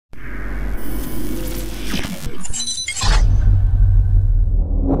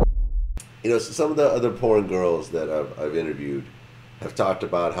Some of the other porn girls that I've interviewed have talked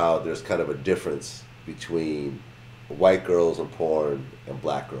about how there's kind of a difference between white girls in porn and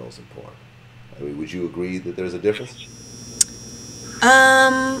black girls in porn. I mean, would you agree that there's a difference?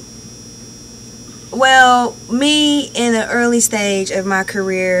 Um, well, me in the early stage of my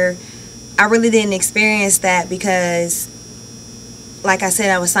career, I really didn't experience that because, like I said,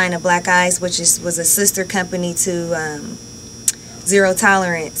 I was signed to Black Eyes, which was a sister company to Zero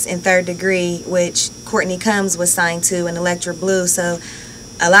Tolerance and Third Degree, which Courtney Combs was signed to, and Electra Blue. So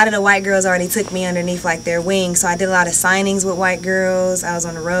a lot of the white girls already took me underneath like their wing. So I did a lot of signings with white girls. I was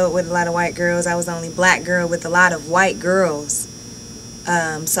on the road with a lot of white girls. I was the only black girl with a lot of white girls.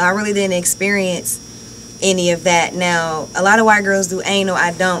 So I really didn't experience any of that. Now, a lot of white girls do anal.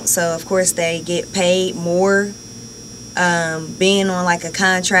 I don't. So of course they get paid more. Being on like a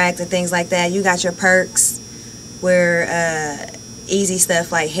contract and things like that, you got your perks where easy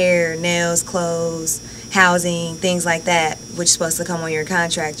stuff like hair, nails, clothes, housing, things like that, which is supposed to come on your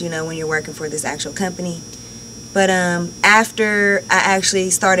contract, when you're working for this actual company. But after I actually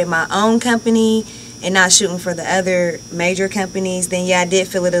started my own company and not shooting for the other major companies, then yeah, I did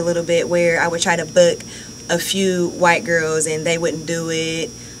feel it a little bit where I would try to book a few white girls and they wouldn't do it,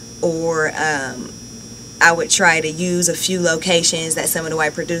 or I would try to use a few locations that some of the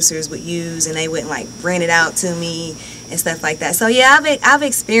white producers would use and they wouldn't like rent it out to me and stuff like that. So yeah, I've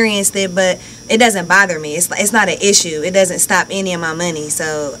experienced it, but it doesn't bother me. It's not an issue. It doesn't stop any of my money.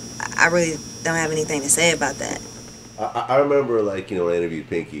 So I really don't have anything to say about that. I remember, like, when I interviewed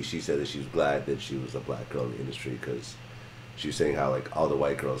Pinky, she said that she was glad that she was a black girl in the industry because she was saying how, like, all the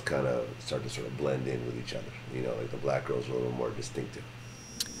white girls kind of start to sort of blend in with each other. Like the black girls are a little more distinctive.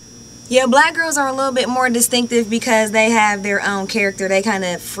 Yeah, black girls are a little bit more distinctive because they have their own character. They kind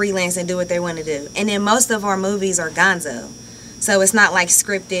of freelance and do what they want to do. And then most of our movies are gonzo. So it's not like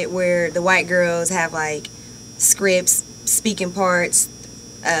scripted where the white girls have like scripts, speaking parts,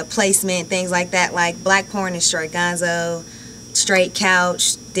 placement, things like that. Like black porn is straight gonzo, straight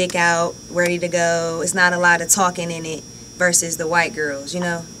couch, dick out, ready to go. It's not a lot of talking in it versus the white girls,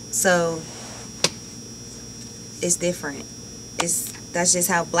 So it's different. That's just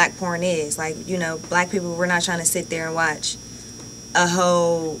how black porn is. Like, black people, we're not trying to sit there and watch a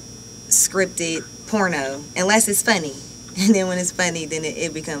whole scripted porno unless it's funny. And then when it's funny, then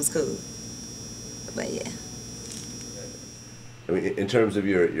it becomes cool. But yeah. I mean, in terms of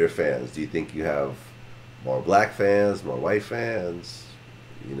your fans, do you think you have more black fans, more white fans,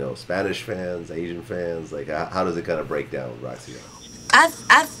 Spanish fans, Asian fans? Like, how does it kind of break down, Roxy? I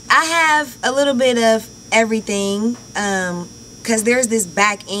have a little bit of everything. Because there's this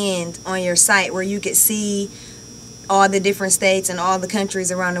back end on your site where you could see all the different states and all the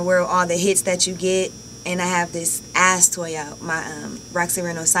countries around the world, all the hits that you get. And I have this ass toy out, my Roxy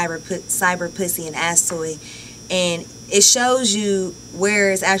Reynolds cyber pussy and ass toy. And it shows you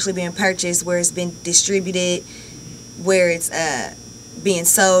where it's actually being purchased, where it's been distributed, where it's being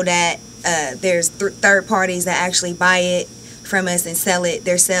sold at. There's third parties that actually buy it from us and sell it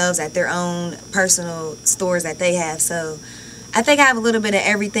themselves at their own personal stores that they have. So I think I have a little bit of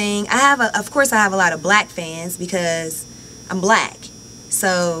everything. Of course I have a lot of black fans because I'm black.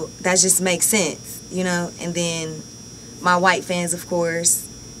 So that just makes sense, And then my white fans, of course,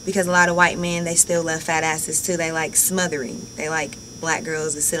 because a lot of white men, they still love fat asses too. They like smothering. They like black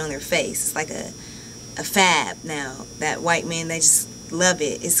girls that sit on their face. It's like a fab now. That white men, they just love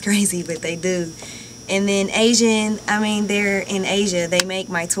it. It's crazy, but they do. And then Asian, they're in Asia. They make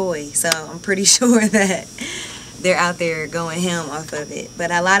my toy. So I'm pretty sure that they're out there going ham off of it. But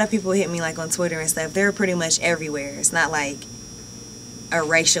a lot of people hit me like on Twitter and stuff. They're pretty much everywhere. It's not like a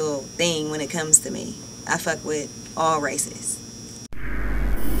racial thing when it comes to me. I fuck with all races.